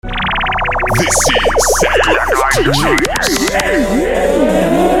This is Sack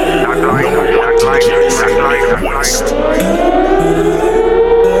Life West.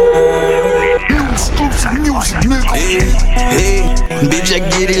 Music, nigga. Hey, bitch, I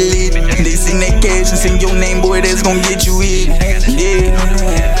get it lit. They sing that cash and sing your name, boy, that's gon' get you in. Yeah.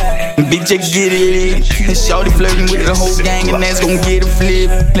 Bitch, I get it. And shawty flirting with the whole gang, and that's gon' get a flip.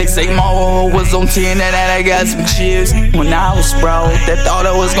 They say my hoe was on 10, and that I got some chips. When I was broke, that thought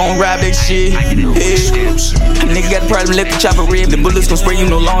I was gon' rob that shit. Yeah. Nigga got a problem, let the chopper rip. The bullets gon' spray, you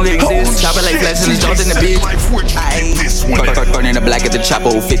no longer exist. Chopper like flashing the jaws in the bitch. Burning the black at the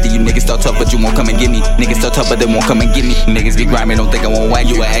chopper, 50. You niggas start tough, but you won't come and get me. Niggas start tough, but they won't come and get me. Niggas be grimy, don't think I won't whack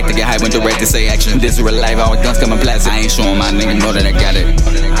you. I act to get hype when directed say action. This is real life, all guns coming plastic. I ain't showing my nigga know that I got it.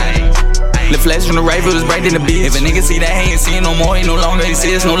 The flash from the rifle is bright in the bitch. If a nigga see that, he ain't seeing no more. He no longer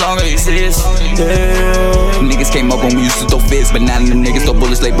exists, no longer exists. Yeah. Niggas came up when we used to throw fists, but now them niggas throw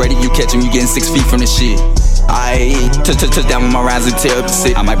bullets like Brady. You catch him, you getting 6 feet from the shit. I touch down with my rise and tear up the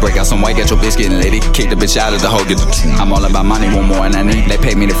sit. I might break out some white, get your bitch getting lady. Kick the bitch out of the hole, get the I'm all about money, want more and I need. They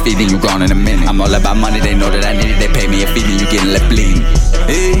pay me to feed and you gone in a minute. I'm all about money, they know that I need it. They pay me a feed and you getting left bleeding.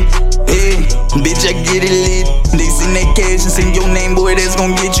 Hey, hey, bitch, I get it lit. They sing that cash and sing your name, boy, that's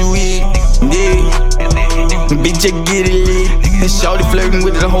gon' get you hit. Yeah, bitch, I get it lit. And shawty flirting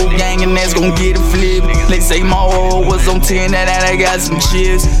with the whole gang, and that's gon' get a flip. They say my hoe was on 10, and that I got some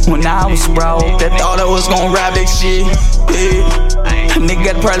chips. When I was broke, that thought I was gon' rob that shit. Yeah, nigga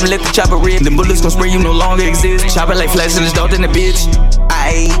got a problem, let the chopper rip. Them bullets gon' spray, you no longer exist. Chopper like flashing his dog in the bitch.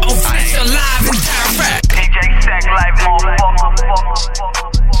 Ayy, official live and direct. DJ Sack Life, motherfucker.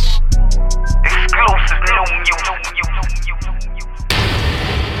 Exclusive, new you.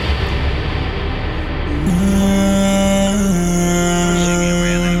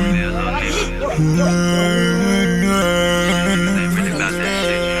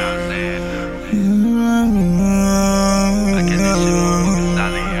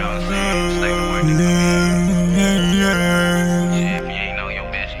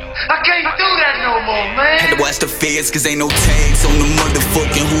 Watch the feds, cause ain't no tags on the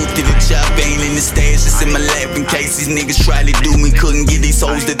motherfucking hoop. To the chop, ain't in the stash, it's in my lap in case these niggas try to do me. Couldn't get these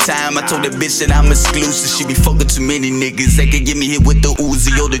hoes the time. I told that bitch that I'm exclusive. She be fucking too many niggas. They could get me hit with the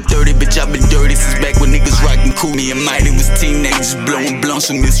Uzi or the 30. Bitch, I been dirty since back when niggas rockin' cool. Me and Mighty was teenagers blowing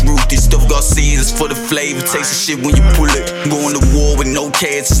blunts on this roof. This stuff Garcia is for the flavor. Takes the shit when you pull it. Going to war with no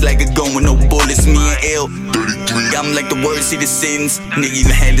cash, it's like a gun with no bullets. Me and L, 33. I'm like the word, see the sentence. Nigga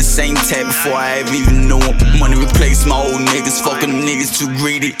even had the same tab before I ever even knew him. Money replace my old niggas, fucking them niggas too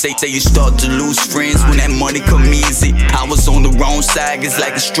greedy. Say you start to lose friends when that money come easy. I was on the wrong side, it's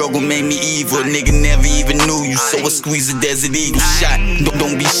like a struggle made me evil. Nigga never even knew you, so I squeeze a Desert Eagle shot.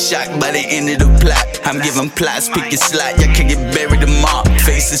 Don't be shocked by the end of the plot. I'm giving plots, pick your slot, y'all can get buried tomorrow.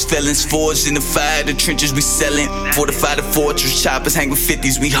 Faces, felons, forged in the fire, the trenches we selling. Fortify the fortress, choppers hang with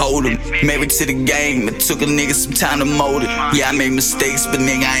 50s, we hold them. Married to the game, it took a nigga some time to mold it. Yeah, I made mistakes, but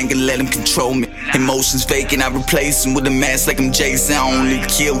nigga, I ain't gonna let them control me. Emotions vacant, I replace them with a mask like I'm Jason. I only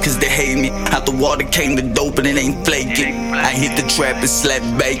kill cause they hate me. Out the water came the dope and it ain't flaking. I hit the trap and slap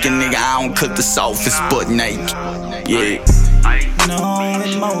bacon, nigga, I don't cook the softest butt naked. Yeah. No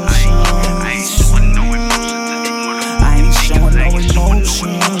emotions. I ain't showing no emotions.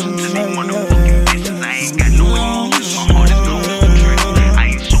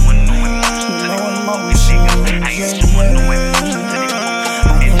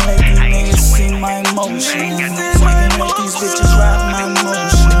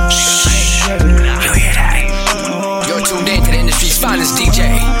 You're tuned in to the industry's finest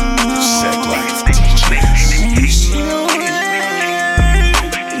DJ. Sack Life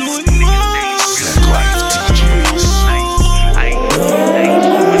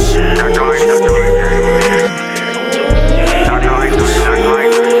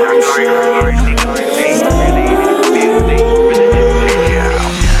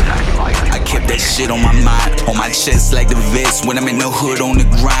on my mind, on my chest like the vest. When I'm in the hood on the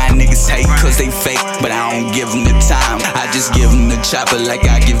grind, niggas hate cause they fake, but I don't give them the time. I just give them the chopper like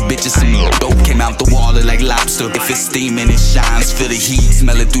I give bitches some dope. Came out the water like lobster. If it's steaming, it shines. Feel the heat,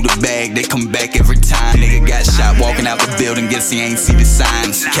 smell it through the bag. They come back every time. Nigga got shot walking out the building, guess he ain't see the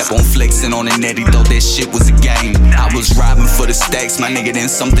signs. Kept on flexing on the net, he thought that shit was a game. I was robbing for the stacks, my nigga, then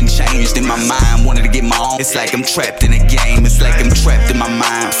something changed in my mind. Wanted to get my own. It's like I'm trapped in a game. It's like I'm trapped in my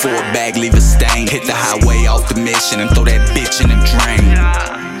mind. For a bag, leave a stain. Hit the highway off the mission and throw that bitch in the drain.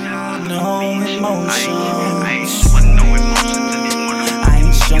 No emotions. I ain't showing no emotions anymore. I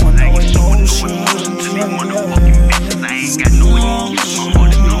ain't showing no emotions. I ain't got no emotions.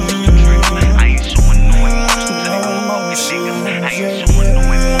 I ain't showing no emotions anymore. I ain't showing no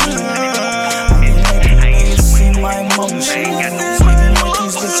emotions anymore.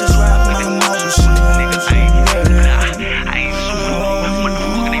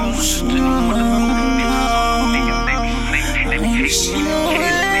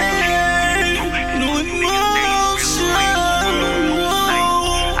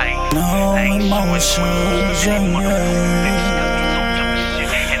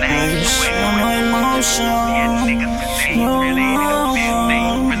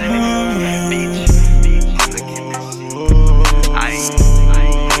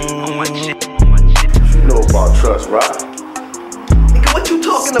 Trust, right? Nigga, what you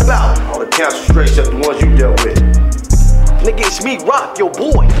talking about? All the council straights up the ones you dealt with. Nigga, it's me, Rock, your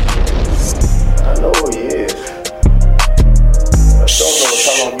boy. I know he is. I don't know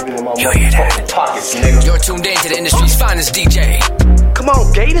how long you been in my motherfucking pockets, nigga. You're tuned in to the industry's finest DJ. Come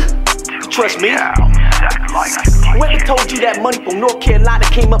on, Gator. You trust me? Whoever told you that money from North Carolina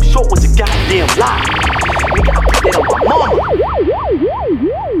came up short was a goddamn lie. Nigga, I put that on my mama.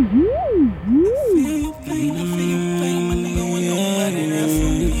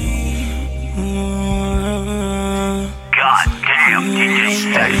 Goddamn, DJ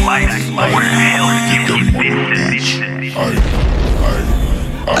Stack Life. Where the hell did you get this?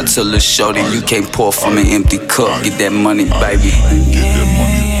 I told her shorty, you can't pour from an empty cup. Get that money, baby. Get that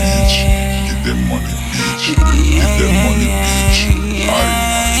money, bitch. Get that money, bitch. Get that money,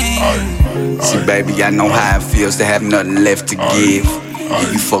 bitch. See, baby, I know how it feels to have nothing left to give.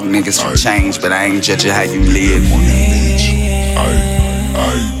 You fuck niggas for change, but I ain't judging how you live. Get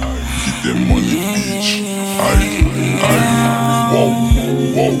that money, bitch. Get that money, bitch.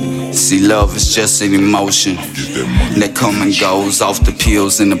 Whoa. See, love is just an emotion that come and goes off the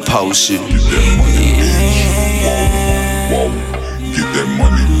pills and the potion. Get that money, bitch. Whoa. Get that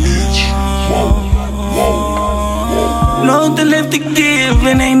money, bitch. Whoa. Nothing left to give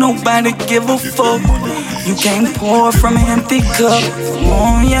and ain't nobody give a fuck. You can't pour from an empty cup.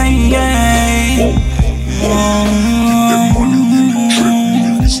 Oh yeah. That money in the trap,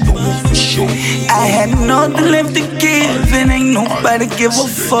 niggas know for sure. I had nothing left to give and ain't nobody give a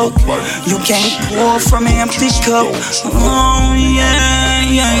fuck. You can't pour from an empty cup. Oh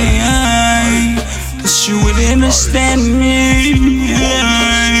yeah. Cause you would understand me.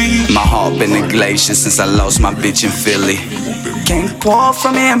 My heart been a glacier since I lost my bitch in Philly. Can't pour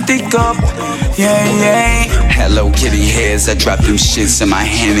from an empty cup. Yeah. Hello Kitty heads, I drop them shits in my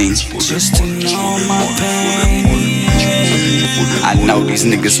Henny. Just to know my pain. I know these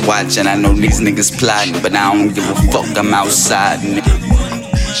niggas watching, I know these niggas plotting, but I don't give a fuck, I'm outside, nigga.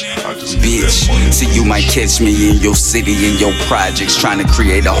 Bitch, see you might catch me in your city, in your projects, trying to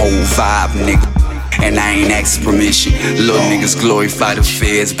create a whole vibe, nigga. And I ain't asked permission. Little niggas glorify the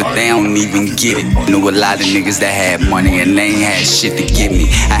feds, but they don't even get it. Know a lot of niggas that had money and they ain't had shit to give me.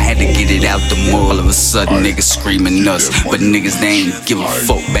 I had to get it out the mud. All of a sudden niggas screaming nuts, but niggas they ain't give a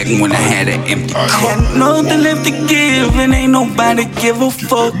fuck back when I had an empty cup. Had nothing left to give and ain't nobody give a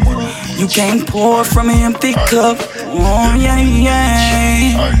fuck. You can't pour from an empty cup. Oh yeah.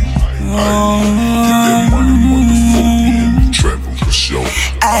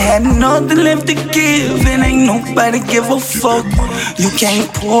 I had nothing left to give and ain't nobody give a fuck. You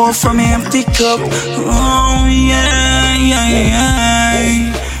can't pour from an empty cup. Oh yeah.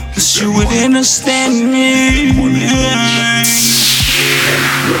 Cause you would understand me.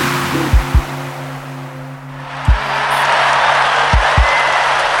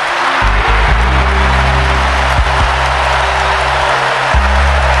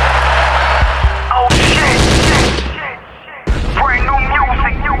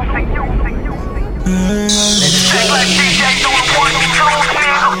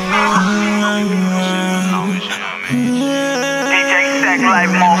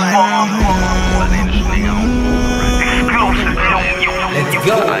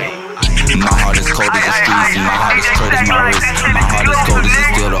 My heart is cold as the streets and my heart is cold as my wrist. My heart is cold as it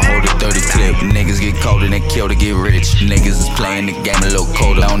still to hold a 30 clip. Niggas get cold and they kill to get rich. Niggas is playing the game a little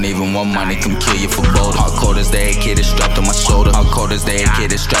colder. I don't even want money, come kill you for bold. Hard cold as the AK that's strapped on my shoulder. Hard cold as the AK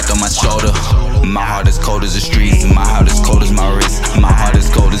that's strapped on my shoulder. My heart is cold as the streets and my heart is cold as my wrist. My heart is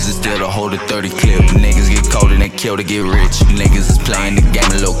cold as it still to hold a 30 clip. Niggas get cold and they kill to get rich. Niggas is playing the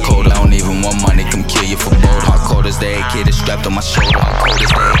game a little colder. I don't even want money, come kill you for bold. Hard cold as the AK that's strapped on my shoulder. Hard cold as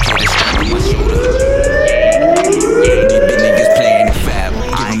the AK that's strapped on my shoulder. These big niggas playing the fab.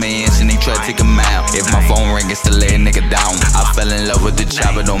 Give them an inch and they try to take a mile. If my phone ring, it's to lay a nigga down. I fell in love with the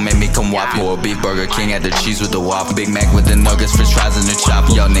chopper, don't make me come whop you. Or a beef Burger King at the cheese with the waffle. Big Mac with the nuggets, french fries and the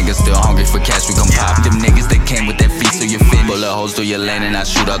chopper. Y'all niggas still hungry for cash, we gon' pop. Them niggas that came with that feast so you fit. Bullet holes through your lane and I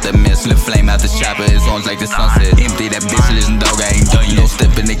shoot out that miss. Flip flame out the chopper, it's orange like the sunset. Empty that bitch, listen dog, I ain't done. You don't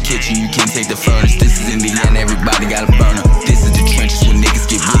step in the kitchen, you can't take the furnace. This is Indiana, everybody got a burner. This is the trenches where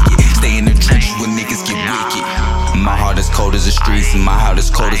niggas get wicked. Stay in the trenches where niggas get wicked. My heart is cold as the streets and my heart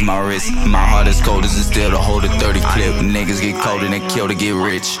is cold as my wrist. wrist. My heart is cold as it still to hold a 30 clip. Niggas get cold and they kill to get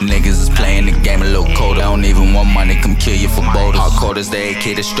rich. Niggas is playing the game a little colder. I don't even want money, come kill you for boulders. Hardcore as the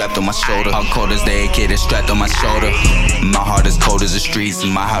AK that's strapped on my shoulder. Hardcore as the AK that's strapped on my shoulder. My heart is cold as the streets,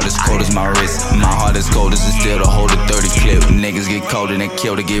 and my heart is cold as my wrist. My heart is cold as it still to hold a 30 clip. Niggas get cold and they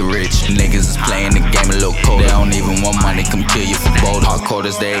kill to get rich. Niggas is playing the game a little colder. They don't even want money, come kill you for boulders. Hardcore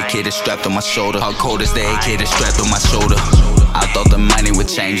as the AK that's strapped on my shoulder. Hardcore as the AK that's strapped on my shoulder. I thought the money would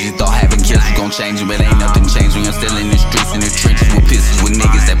change you, thought having kids was gon' change you, but ain't nothing changed when I'm still in the streets, in the trenches with pistols with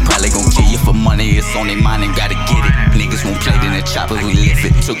niggas that probably gon' kill you for money. It's on their mind and gotta get it. Niggas won't play in the choppers, we lift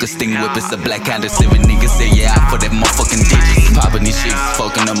it. Took a sting whip, it's a black Honda Civic. Niggas say yeah, out for that motherfucking digits. Popping these shits,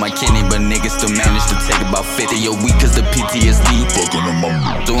 fucking up my kidney, but niggas still manage to take about 50. Yo, weak cause the PTSD. Fucking on my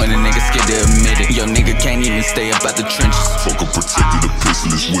mouth. Doing a nigga scared to admit it. Yo, nigga can't even stay up out the trenches. Fucker protected, the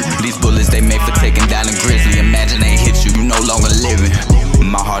pistol is with me. These bullets they made for taking down a grizzly. Imagine they hit you, you no longer living.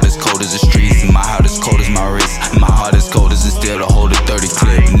 My heart is cold as the streets, my heart is cold as my wrist. My heart is cold as it still to hold a 30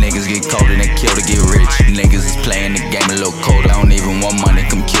 clip. Niggas get cold and they kill to get rich. Niggas is playing the game a little colder. I don't even want money,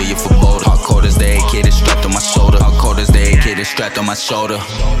 come kill you for boulders. Hardcore as the AK that's strapped on my shoulder. Hardcore as the AK that's strapped on my shoulder.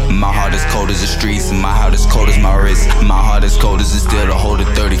 My heart is cold as the streets, and my heart is cold as my wrist. My heart is cold as it still to hold a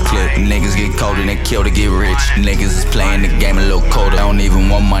 30 clip. Niggas get cold and they kill to get rich. Niggas is playing the game a little colder. I don't even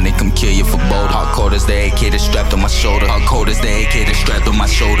want money, come kill you for boulders. Hardcore as the AK that's strapped on my shoulder. Hardcore as the AK that's strapped on my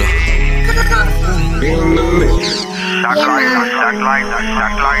shoulder. In the mix. Shock light.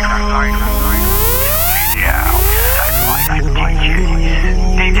 Yeah, Sack Life,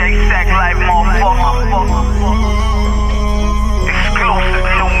 DJ Sack Life, motherfucker. Exclusive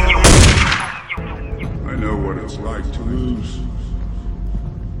to you. I know what it's like to lose.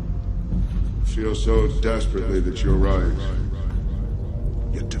 Feel so desperately that you're right,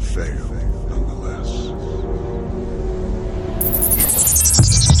 yet to fail nonetheless.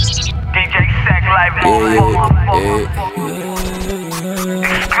 DJ Sack Life, motherfucker.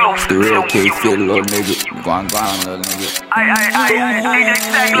 The real kid fit, little nigga. Go on, little nigga. DJ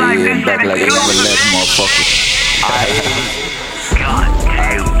Sack Life, Yeah, back like they never left, motherfucker.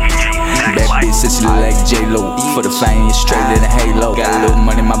 Bad bitch said she look like J-Lo. For the fame, you straight in a halo. Got a little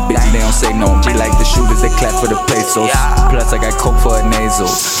money, my bitch, they don't say no. She like the shooters, they clap for the pesos. Plus, I got coke for a nasal.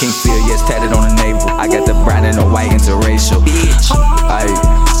 King Phil, yes, tatted on the navel. I got the brown and the white interracial.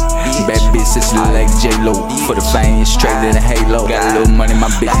 Bad bitch said she look like J-Lo. For the fame, you straight in a halo. Got a little money, my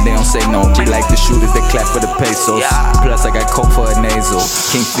bitch, they don't say no. She like the shooters, they clap for the pesos. Plus, I got coke for a nasal.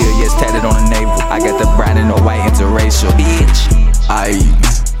 King Phil, yes, tatted on the navel. I got the brown and the white interracial.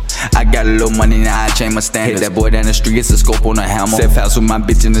 I got a little money now, I change my standards. Hit that boy down the street, it's a scope on a hammer. Safe house with my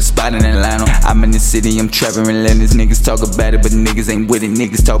bitch in the spot in Atlanta. I'm in the city, I'm trapping relentless. Niggas talk about it, but niggas ain't with it.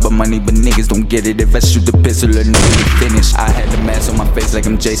 Niggas talk about money, but niggas don't get it. If I shoot the pistol, a nigga get finished. I had the mask on my face like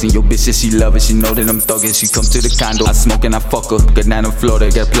I'm Jason. Yo, bitch, yeah, she love it, she know that I'm thuggin'. She come to the condo, I smoke and I fuck her. Got down in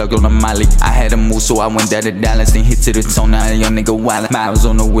Florida, got plugged on the Molly. I had a move, so I went down to Dallas. Then hit to the tone, now a young nigga wildin'. Miles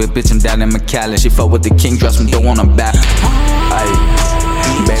on the whip, bitch, I'm down in McAllen. She fuck with the king, drop some dough on her back.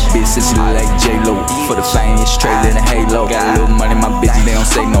 Bad bitch said she look like J-Lo. For the fame, you straight in a halo. Got a little money, my bitch, they don't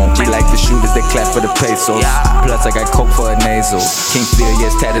say no. She like the shooters, they clap for the pesos. Plus, I got coke for a nasal. King Phil,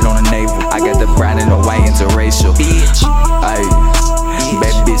 yes, tatted on the navel. I got the brown and the white interracial.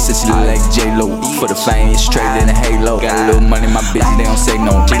 Bad bitch said she look like J-Lo. For the fame, you straight in a halo. Got a little money, my bitch, they don't say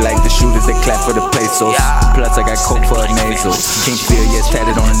no. She like the shooters, they clap for the pesos. Plus, I got coke for a nasal. King Phil, yes,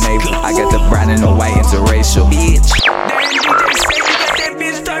 tatted on the navel. I got the brown and the white interracial.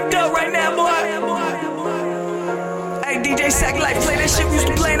 DJ Sack Life, play that shit we used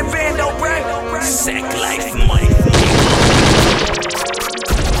to play in the band, though, bruh. Sack Life, money.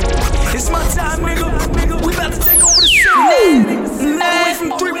 It's my time, nigga. We about to take over the city. Away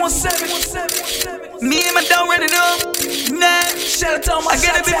from 317. Me and my dog running up. Shout out to all my I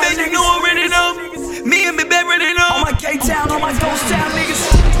gotta be back, you know I'm ready up. Me and me back ready up. On my K-Town, on my Ghost Town, niggas.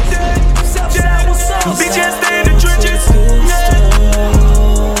 Southside, what's up? Bitch, I stay in the trenches.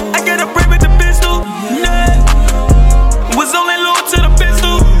 I gotta break with the pistol. Was only loyal to the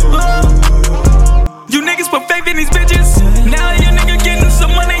pistol. You niggas put faith in these bitches. Now your nigga getting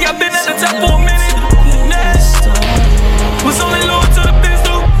some money. I've been at the top for a minute. Was only loyal to the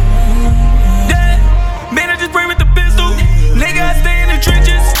pistol. Man, I just pray with the pistol. Nigga, I stay in the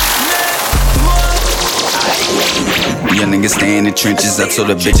trenches. young niggas stay in the trenches. I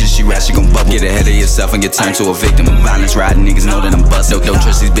told her bitches she ride, she gon' bubble. Get ahead of yourself and get turned to a victim of violence. Riding niggas know that I'm bust. Don't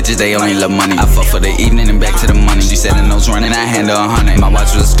trust these bitches, they only love money. I fuck for the evening and back to the money. She said the notes running, I hand her 100. My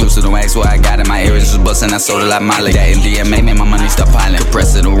watch was exclusive, don't ask where I got it. My earrings was bustin', I sold it like Molly. That MDMA made my money stop piling.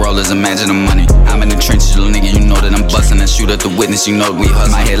 Compressor, the rollers, imagine the money. I'm in the trenches, little nigga, you know that I'm bustin'. I shoot at the witness, you know that we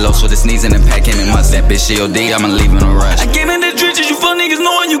hustle. My head low, so the sneeze in the pack came in must. That bitch COD, I'ma leave in a rush. I came in the trenches, you fuck niggas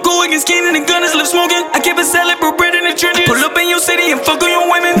knowing you go against skin and the gun is left smoking. I keep it salad, bro, bread in the trenches. Pull up in your city and fuck on your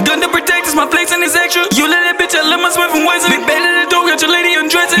women. Gun to protect us, my flex and it's extra. You let that bitch, I love my Smith and Wesson. Big bed in the door, got your lady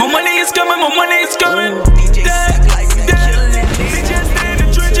undressing. More money is coming, more money is coming. DJ Sack like bitch, I stay in the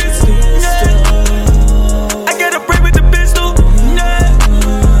trenches. I gotta pray with the pistol.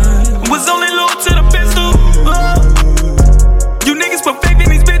 Was only low to the pistol. You niggas perfecting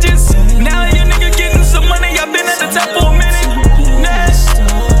these bitches. Now your nigga getting some money. I've been at the top for a minute.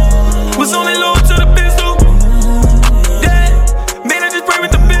 Was only low to the pistol. Man, I just pray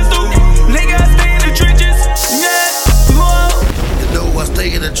with the pistol. Nigga, I stay in the trenches. You know I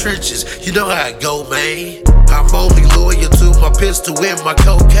stay in the trenches. You know how it go, man. I'm only loyal to my pistol and my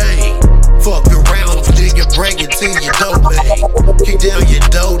cocaine. Fuck around, nigga, bring it to your domain. Kick down your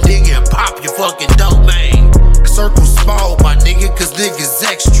door, nigga, and pop your fucking domain. Circle small, my nigga, cause niggas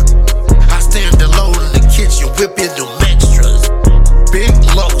extra. I stand alone in the kitchen, whipping them extras. Big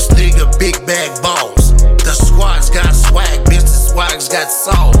lows, nigga, big bag balls. The squad's got swag, bitch, the swag's got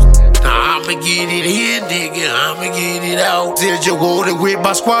sauce. Now I'ma get it in, nigga, I'ma get it out. Did you want it with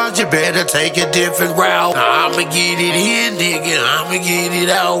my squad, you better take a different route. Now I'ma get it in, nigga, I'ma get it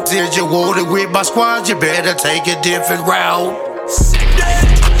out. Did you want it with my squad, you better take a different route.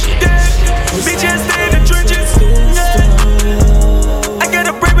 Bitch, I stay in the trenches. I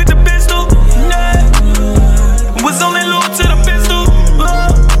gotta pray with the pistol. Was only low to the pistol.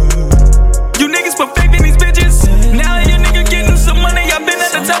 You niggas perfecting these bitches. Now your nigga getting some money. I've been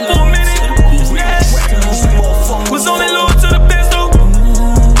at the top for a minute. Was only low to the pistol.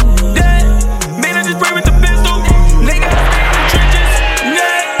 Man, I just pray with the pistol. Nigga, I stay in the trenches.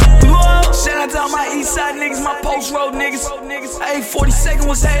 Shout out to all my east side niggas, my post road niggas. Hey, 42nd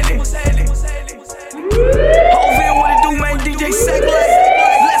was happening. Hovian, what it do, man? DJ Sack Life.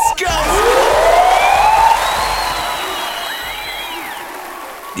 Let's go.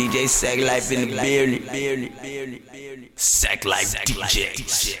 DJ Sack Life in the building. Sack Life DJ.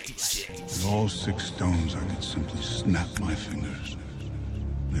 With all 6 stones, I could simply snap my fingers.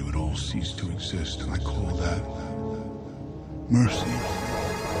 They would all cease to exist, and I call that mercy.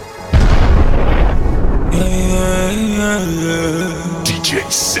 DJ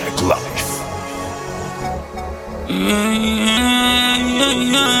Sack Life.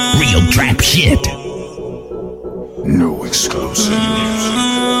 Real trap shit. No exclusive music.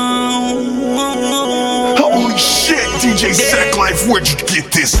 Holy shit, DJ Sack Life, where'd you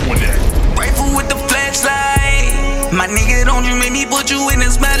get this one at? Rifle with the flashlight. My nigga, don't you make me put you in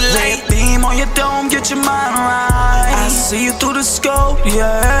this spotlight. Beam on your dome, get your mind right. I see you through the scope,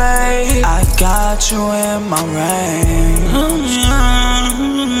 yeah. I got you in my range.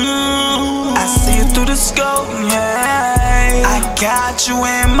 I see you through the scope, yeah. I got you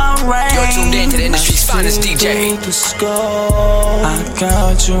in my range. You're tuned in to the industry's finest DJ. I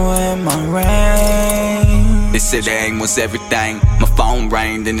got you in my range. They said the aim was everything. My phone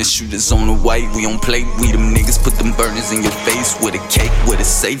rang, then the shooters on the way. We don't play, we them niggas put them burners in your face. With a cake, with a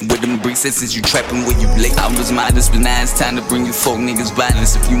safe, with them bricks. Since you trapping where you late. I was modest, but now it's time to bring you folk niggas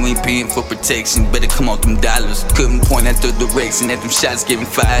violence. If you ain't paying for protection, better come out them dollars. Couldn't point at the direction that them shots getting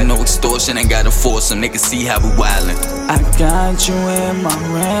fired. No extortion, ain't gotta force them, they can see how we wildin'. I got you in my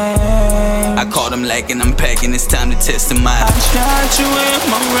range. I caught them lacking, I'm packing, it's time to test them out. I got you in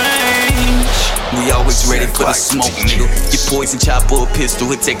my range. We always ready for the smoke, nigga. Your poison chopper or pistol,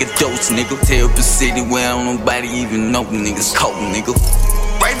 he'll take a dose, nigga. Tell the city where don't nobody even know niggas cold, nigga.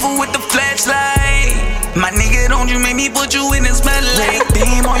 Rifle with the flashlight. My nigga, don't you make me put you in this spotlight.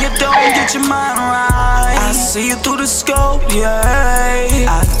 Beam on your dome, get your mind right. I see you through the scope, yeah.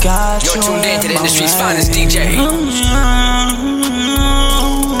 I got you. You're tuned in to the industry's finest DJ.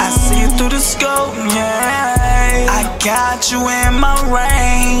 I see you through the scope, yeah. I got you in my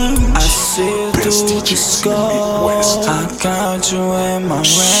range. I see you through the scope. I got you in my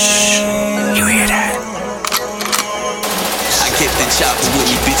range. You hear that? I kept the chopper with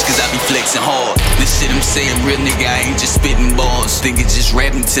me, bitch, cause I be flexing hard. This shit I'm saying, real nigga, I ain't just spitting bars. Think it's just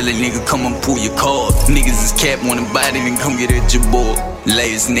rapping till a nigga come and pull your card. Niggas is cap, want a body, then come get at your boy.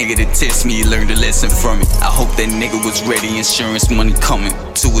 Latest nigga that test me, he learned a lesson from it. I hope that nigga was ready, insurance money coming.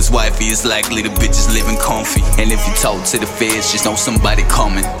 To his wifey, it's likely the bitch is living comfy. And if you talk to the feds, just know somebody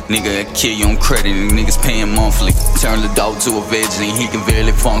coming. Nigga, I kill you on credit and niggas paying monthly. Turn the dog to a veg and he can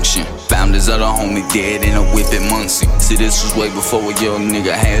barely function. Found his other homie dead in a whip at Muncie. See, this was way before a young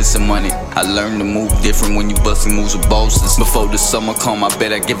nigga had some money. I learned to move different when you bustin' moves with bosses. Before the summer come, I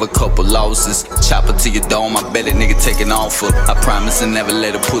bet I give a couple losses. Chopper to your dome, I bet a nigga take an offer. I promise I never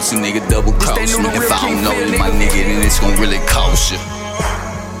let a pussy nigga double cross me. If I don't know you, my nigga, then it's gon' really cost you.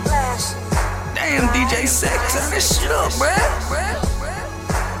 Damn, DJ Sack, turn this shit up, bruh.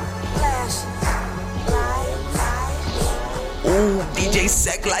 Ooh, DJ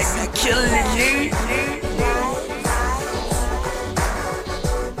Sack like me killing it, nigga.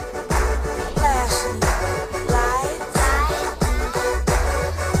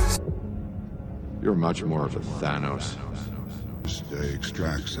 You're much more of a Thanos. This day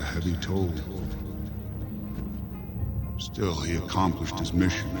extracts a heavy toll. Still, he accomplished his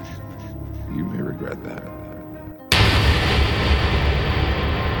mission. You may regret that.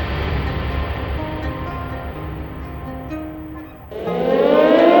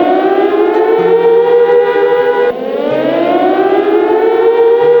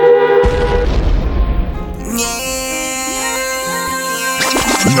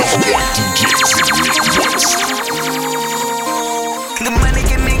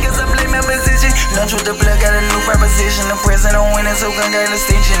 Lunch with the plug, got a new proposition. The president winning, so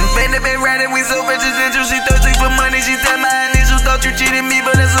congratulations. Baby, been riding, we so presidential. She thirsty for money, she tell my initial. Thought you cheated me,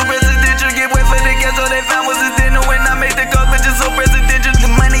 but that's so presidential. Get wet for the gas, all they found was a dinner. When I make the call, but just so presidential. The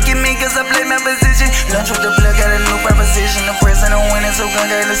money get me, cause I play my position. Lunch with the plug, got a new proposition. The president winning, so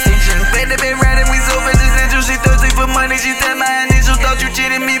congratulations. Baby, been riding, we so presidential. She thirsty for money, she tell my initial. Thought you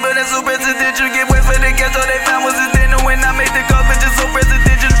cheated me, but that's so presidential. Get wet for the gas, all they found was a dinner. When I make the call, but just so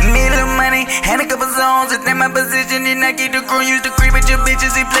presidential. Me little money, and a couple songs, it's in my position. Then I keep the crew, used to creep at your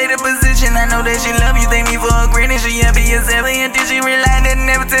bitches, he play the position. I know that she love you, thank me for a greatness. She happy as ever until she realized that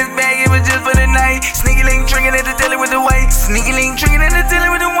never text back, it was just for the night. Sneaky link, drinking at the telly with the white. Sneaky link, drinking at the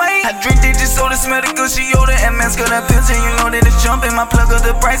telly with the white. I drink it just so the smell it, cause she older. MS got a pills, and you know that it's jumping. My plug up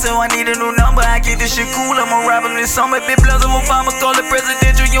the price, so I need a new number. I keep this shit cool, I'ma rob him this summer. Big bloods of a farmer, call it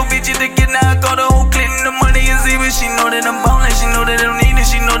presidential. Yo, bitch, you to get now, I call the whole clique, and the money is even. She know that I'm ballin', she know that I don't need it,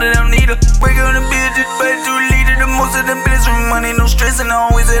 she know that I don't need her. Break on the bitch, just back to leader. The most of the bitches with money, no stress, and I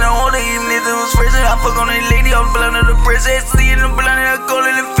always in a order, even if it was fresh. I fuck on that lady, all the blood of the press. See in the blood, and I call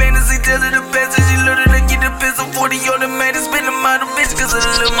it in fantasy. Tell her the best, and she learned to get the pistol 40 on the man. Spend the amount of bitch, cause I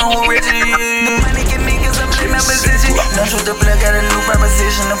love my whole rich. The money get me, cause I play my position. Lunch with the plug, got a new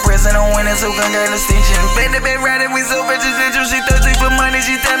proposition. The president winning, so congratulations. Baby, been riding, we so presidential. She thirsty for money,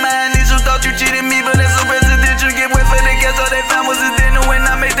 she tell my initial. Thought you cheated me, but that's so presidential. Get wet for the gas, all they found was a dinner. When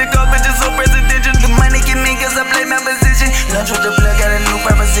I make the call, but just so presidential. The money get me, cause I play my position. Lunch with the plug, got a new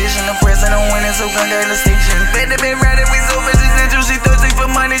proposition. The president winning, so congratulations. Baby, been riding, we so presidential. She thirsty for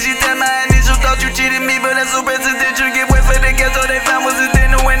money, she tell my initial. Thought you cheated me, but that's so presidential. Get wet for the gas, all they found was a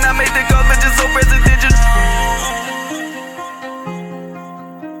dinner. When I make the call, but just so presidential.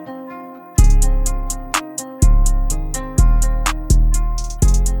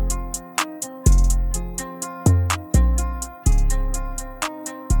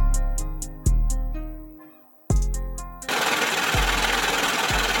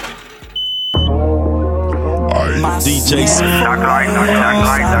 DJ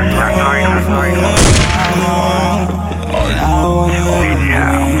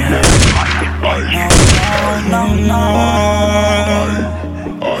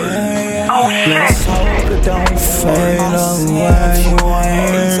Let's hope it don't fade away.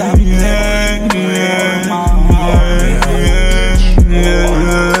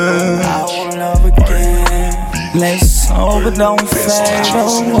 I will love again. Let's hope it don't fade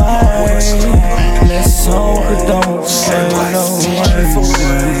away. Let's hope it don't fade away.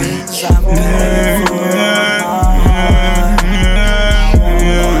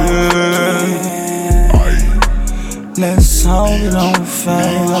 Let's hope it don't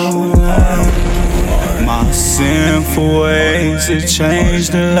fade away. My sinful ways have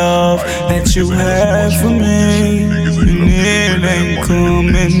changed the love that you had for me, and it ain't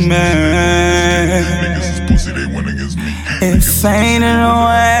coming back. It faded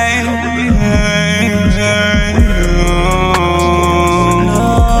away.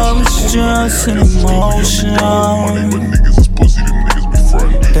 Love is just an emotion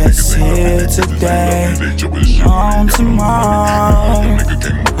that's here today, gone tomorrow.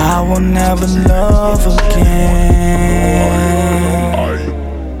 I will never love again.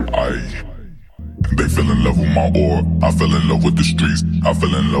 They fell in love with my my aura. I fell in love with the streets. I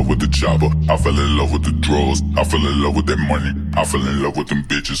fell in love with the chopper. I fell in love with the drugs. I fell in love with that money. I fell in love with them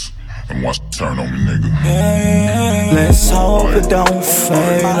bitches. And watch it turn on me, nigga. Let's hope it don't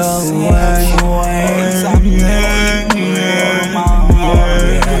fade away.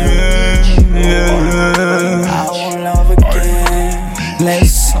 I won't love again.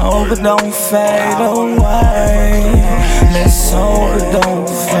 Let's hope it don't fade away. Let's hope it don't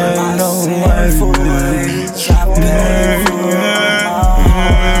fade away.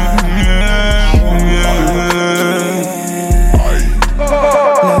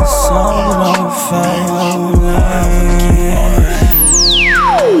 Let's hope it don't fade away.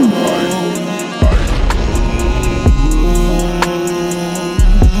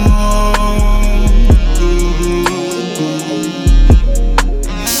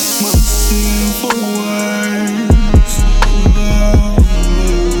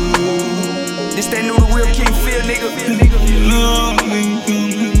 This that new The Real King feel, nigga.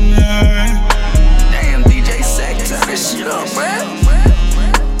 Damn, DJ Sack, turn this shit up, man.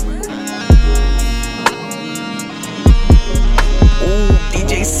 Ooh,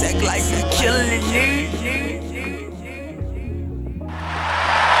 DJ Sack like you killing it, nigga.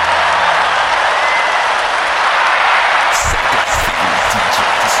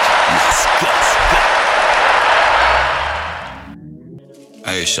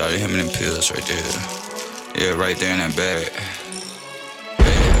 Hey, shawty, him and them pills right there. Yeah, right there in that bag.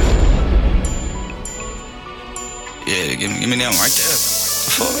 Yeah, give me that one right there.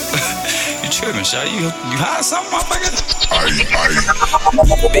 You tripping, shawty? You high or something, motherfucker?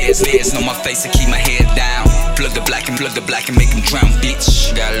 Bears on my face to keep my head down. Plug the black and make him drown,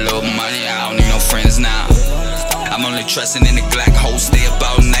 bitch. Got a little money, I don't need no friends now. I'm only trusting in the Glock hole, stay up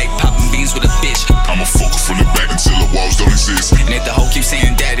all night, popping beans with a bitch. I'ma fuck her from the back until the walls don't exist. And if the hoe keeps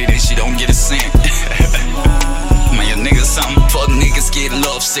saying daddy, then she don't get a cent. Man, your nigga something. Fuck niggas get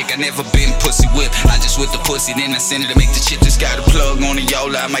love sick. I never been pussy whipped. I just whip the pussy, then I send it to make the shit. Just got a plug on the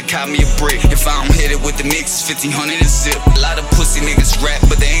Yola, I might cop me a brick. If I don't hit it with the mix, 1500 a zip. A lot of pussy niggas rap,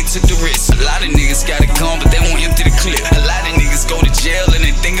 but they ain't took the risk. A lot of niggas got a gun, but they won't empty the clip. A lot of niggas go to jail and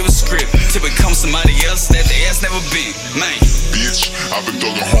they think it was script to become somebody else that they ass never been. Man, bitch, I've been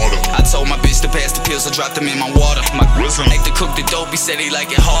thugging harder. I told my bitch to pass the pills, I dropped them in my water. My resin like to cook the dope, he said he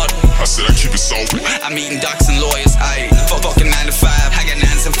like it harder. I said I keep it soft. I'm eating docs and lawyers, I fucking 9 to 5. I got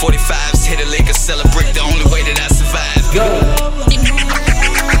 9s and 45s. Hit a lick or sell a brick, the only way that I survive. Go.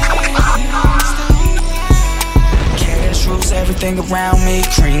 Cash rules everything around me.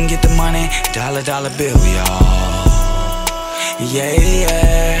 Cream, get the money. Dollar bill, y'all. Yeah,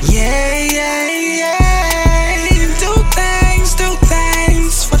 yeah. Yeah, yeah, yeah. Do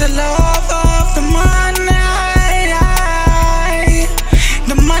things for the love of the money.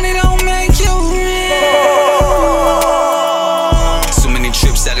 The money don't make you rich. So many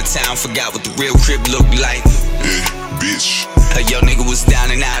trips out of town, forgot what the real crib looked like. Yeah, bitch. A young nigga was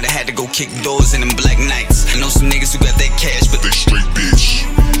down and out, I had to go kick doors in them black nights. I know some niggas who got that cash, but they straight bitch.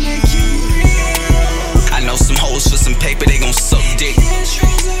 I know some hoes for some paper, they gon' suck dick.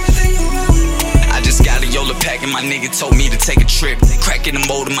 I just got a Yola pack and my nigga told me to take a trip. Cracking the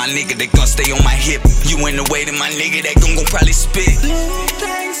mold of my nigga, they gon' stay on my hip. You in the way to my nigga, that gon' probably spit.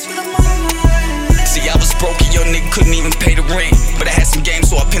 See, I was broke and your nigga couldn't even pay the rent. But I had some game,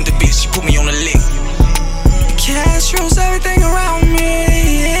 so I pimped the bitch, she put me on a lick. Cash rules everything around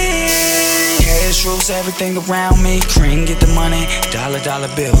me. Cash rules everything around me. Cream, get the money. Dollar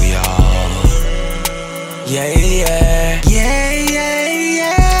bill, y'all. Yeah, yeah. Yeah, yeah,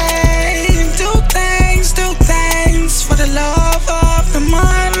 yeah. Do things for the love of the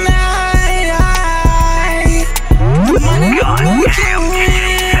money. The money don't make you rich.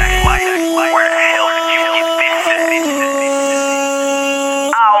 Where the hell did you get this?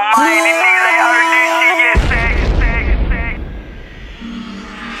 Almighty nigga, they heard this shit get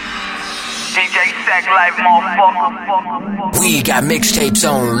DJ Sack Life, motherfucker. We got mixtapes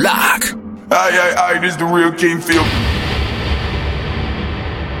on lock. Aye, this the Real King feel.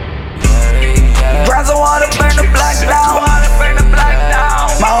 Brands I wanna burn the black down.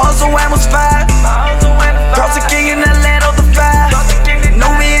 My hustle and was fat. Cross the king in the land of the fat. Know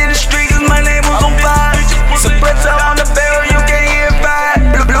me in the street cause my name was on fire. Suppressor on the barrel, you can't hear it bad.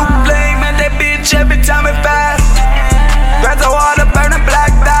 Blue flame and that bitch every time it fast. Brands I wanna burn the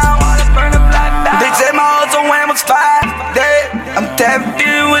black down. They say my hustle and was fat. I'm tapped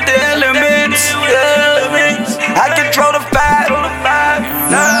in with the elements. I control the fat.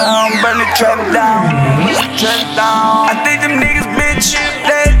 Now I'm burning the trap down. I think them niggas bitch.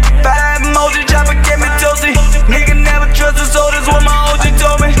 They fat emoji chopper get me toasty. Nigga never trust the soldiers, what my OG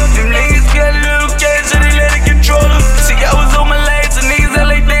told me. Them niggas get a little cash, so they let it get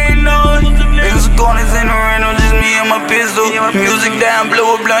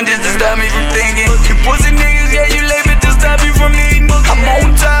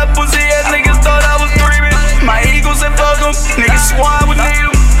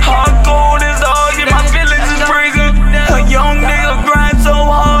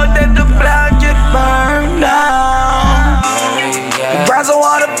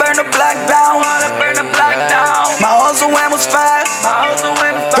burn the block down. My hustle wham was fire.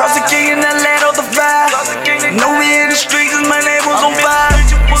 Cross the king in the land of the fire. Know me in the streets cause my name was on fire.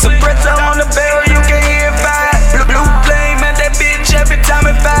 Suppressor on the barrel, you can hear it fire. Blue flame at that bitch every time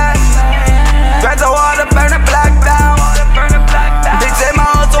it fire. Try so hard to burn the block down. They say my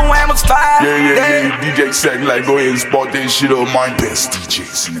hustle wham was fire. Yeah. DJ Sack Life, go ahead and spot that shit up. My best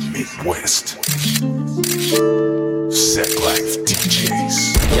DJs in the Midwest. Sack Life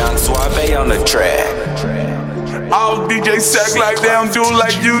DJs. Young Suave on the track. All DJ Sack Life, they don't do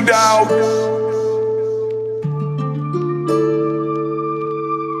like you, dog.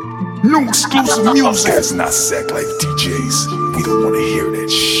 New exclusive music. That's not Sack Life DJs. We don't wanna hear that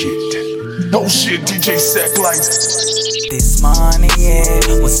shit. No shit, DJ Sack Life. This money, yeah,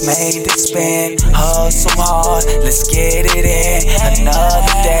 was made to spend. Hustle hard, let's get it in.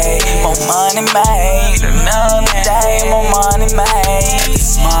 Another day, more money made. Another day, more money made.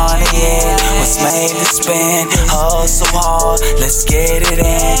 This money, yeah, was made to spend. Hustle hard, let's get it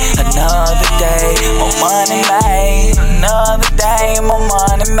in. Another day, more money made. Another day, more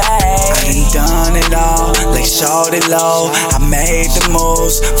money made. I done it all, like shorty low. I made the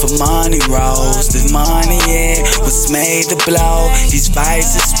moves for money rolls. This money, yeah, was made to blow. These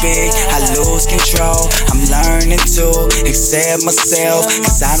vices big, I lose control. I'm learning to accept myself,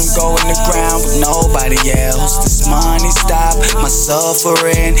 cause I don't go in the ground with nobody else. This money stop my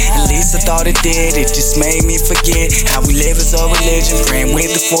suffering. At least I thought it did. It just made me forget how we live as a religion. Praying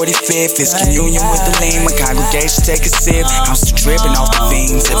with the 45th, it's communion with the lean. My congregation take a sip, I'm still tripping off the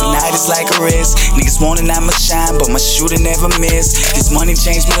beams. Every night it's like a risk. Niggas wanting I'ma shine, but my shooter never miss. This money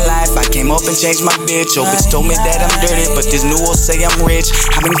changed my life, I came up and changed my bitch. Your bitch told me that I'm dirty, but this new old say I'm rich.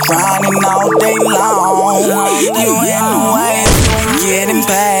 I've been grinding all day long. You ain't no way I'm getting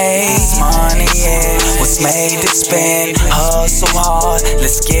paid. Money, yeah, was made to spend. Hustle hard,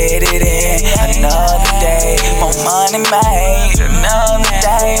 let's get it in. Another day, more money made. Another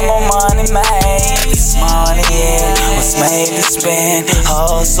day, more money made. This money, yeah, was made to spend.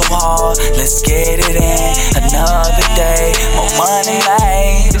 Hustle hard, let's get it in. Another day, more money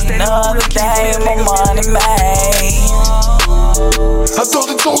made. Another day, more money made. I thought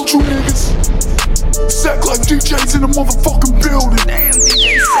I told you niggas. Sack Life DJs in the motherfucking building. Damn,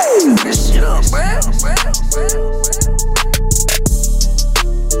 DJ Sack, this shit up, bruh.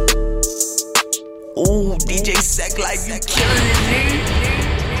 Ooh, DJ Sack Life, you killing it, nigga.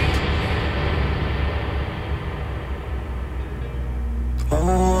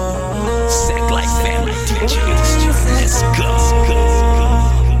 Sack Life family DJs, let's go.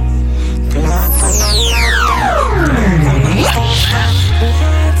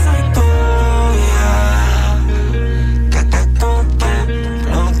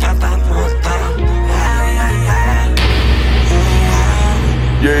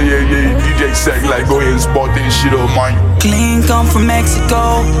 Yeah. DJ Sack Life, go ahead and spot that shit up, man. Clean come from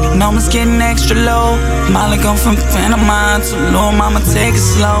Mexico, Mama's getting extra low. Molly come from Panama to Lil' Mama, take it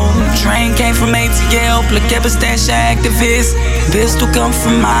slow. Train came from ATL, Plaquepa stash activist. Pistol come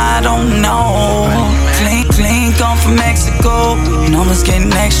from I don't know. Clean come from Mexico, Mama's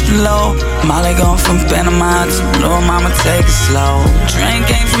getting extra low. Molly come from Panama to Lil' Mama, take it slow. Train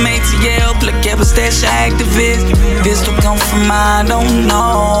came from ATL, Plaquepa stash activist. Pistol come from I don't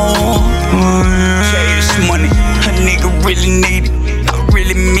know. Cash money, a nigga really need it. I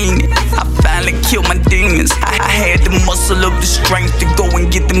really mean it. I finally killed my demons. I had the muscle of the strength to go and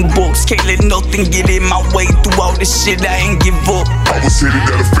get them books. Can't let nothing get in my way. Through all this shit, I ain't give up. I was headed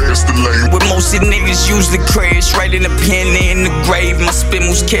at a faster lane. Where most of niggas usually crash, right in the pen in the grave. My spin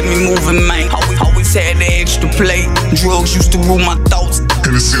moves kept me moving, man. Always had the extra play. Drugs used to rule my thoughts.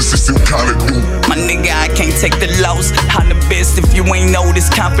 In a sense, they still kinda do. My nigga, I can't take the loss. I'm the best if you ain't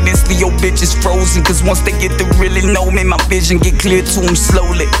noticed. Confidence, your bitch is frozen. Cause once they get to really know me, my vision get clear to them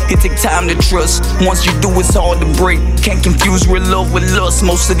slowly. It take time to trust. Once you do, it's hard to break. Can't confuse real love with lust.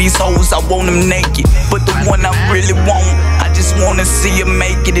 Most of these hoes, I want them naked. But the one I really want, I just wanna see her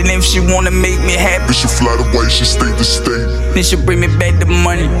make it. And if she wanna make me happy, she fly away, she stay to stay. Then she bring me back the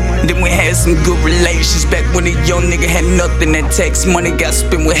money. Then we had some good relations. Back when a young nigga had nothing. That tax money got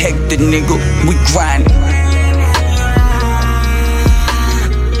spent with Hector, nigga. We grindin'.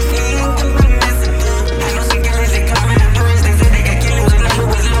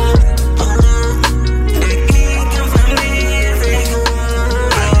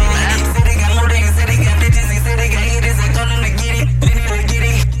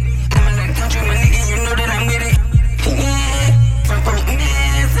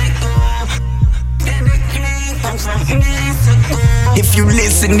 If you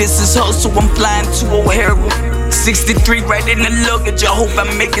listen, this is hustle, I'm flying to O'Hara. 63 right in the luggage, I hope I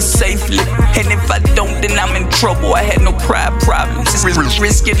make it safely. And if I don't, then I'm in trouble. I had no pride problems.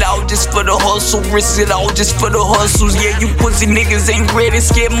 Risk it all just for the hustle. Risk it all just for the hustles. Yeah, you pussy niggas ain't ready.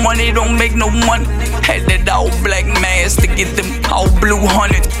 Scared money don't make no money. Had that all black mask to get them all blue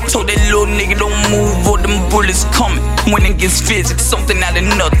hunted. Told that little nigga don't move or them bullets coming. When it gets physics, something out of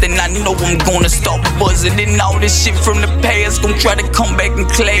nothing, I know I'm gonna start buzzing. And all this shit from the past gon' try to come back and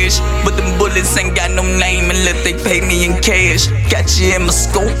clash. But them bullets ain't got no name unless they pay me in cash. Got you in my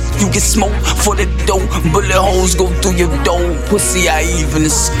scope, you get smoke for the dope. Bullet holes go through your door. Pussy, I even the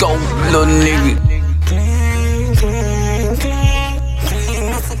scope, little nigga.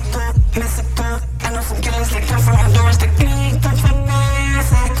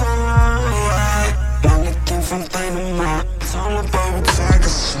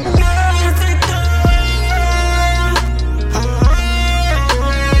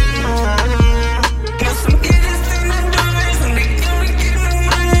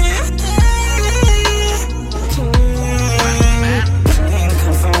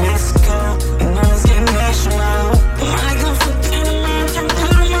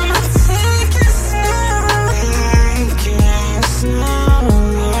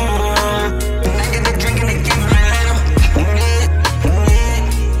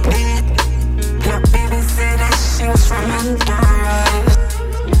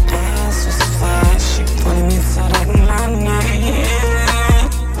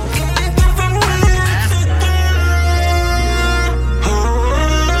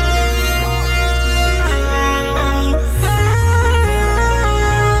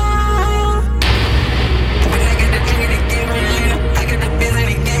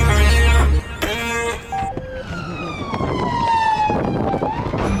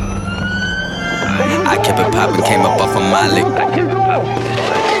 I kept it poppin', came up off of Molly.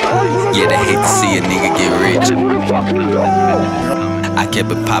 Yeah, they hate to see a nigga get rich. I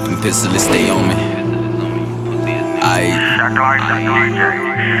kept it poppin', pistol, stay on me. I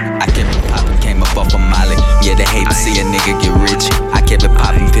kept it poppin', came up off of Molly. Yeah, they hate to see a nigga get rich. I kept it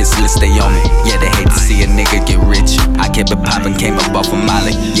poppin', pistol, stay on me. Yeah, they hate to see a nigga get rich. I kept it poppin', came up off of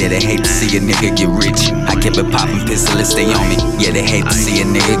Molly. Yeah, they hate to see a nigga get rich. I kept it poppin', pistol, stay on me. Yeah, they hate to see a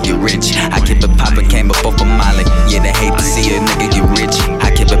nigga get rich. I kept it poppin', came up off of Molly. Yeah, they hate to see a nigga get rich.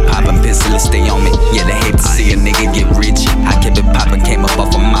 I kept it poppin', pistol, stay on me. Yeah, they hate to see a nigga get rich. I kept it poppin', came up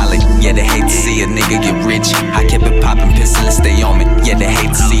off of Molly. Yeah, they hate to see a nigga get rich. I kept it poppin', pistol, stay on me. Yeah, they hate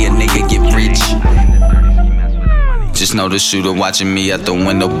to see a nigga get rich. Just know the shooter watching me out the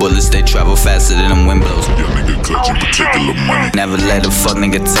window. Bullets, they travel faster than them wind blows. Your nigga clutching particular money. Never let a fuck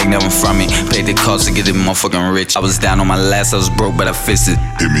nigga take nothing from me. Paid the cost to get it motherfucking rich. I was down on my last, I was broke, but I fixed it.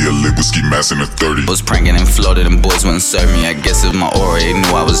 Hit me a lick with ski mask in a 30. Was pranking in Florida, them boys wouldn't serve me. I guess it was my aura, they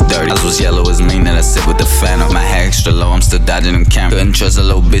knew I was dirty. I was yellow as lean that I sit with the phantom. My hair extra low, I'm still dodging them cameras. Couldn't trust a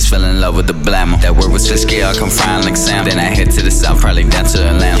little bitch, fell in love with the blammo. That word was just scary, I come frying like Sam. Then I head to the south, probably down to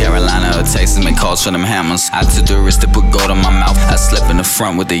Atlanta, Carolina or Texas, make calls for them hammers. I took the risk to put gold on my mouth. I slept in the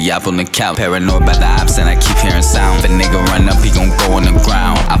front with the yap on the couch. Paranoid about the ops and I keep hearing sound. If a nigga run up, he gon' go on the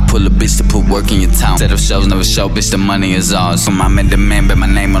ground. I pull a bitch to put work in your town. Set up shows, never show, bitch, the money is ours. So I'm in demand, bet my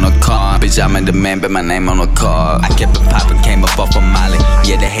name on the card. Bitch, I'm in demand, bet my name on the card. I kept it poppin', came up off of Molly.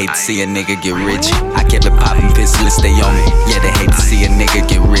 Yeah, they hate to see a nigga get rich. I kept it poppin', pistol, stay on me. Yeah, they hate to see a nigga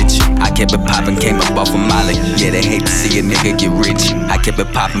get rich. I kept it poppin', came up off of Molly. Yeah, they hate to see a nigga get rich. I kept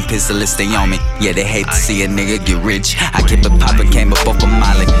it poppin', pistol, stay on me. Yeah, they hate to see a nigga get rich. I kept it poppin', came up off of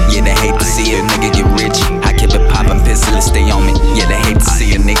Molly. Yeah, they hate to see a nigga get rich. I kept it poppin', pistol, stay on me. Yeah, they hate to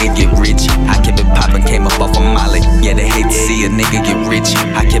see a nigga get rich. I kept it poppin', came up off of Molly. Yeah, they hate to see a nigga get rich.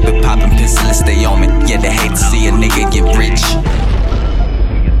 I kept it poppin', pistol, stay on me. Yeah, they hate to see a nigga get rich.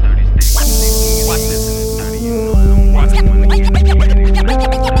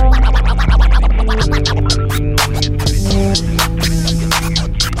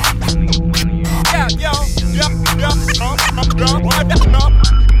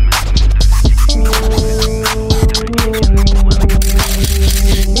 Yeah,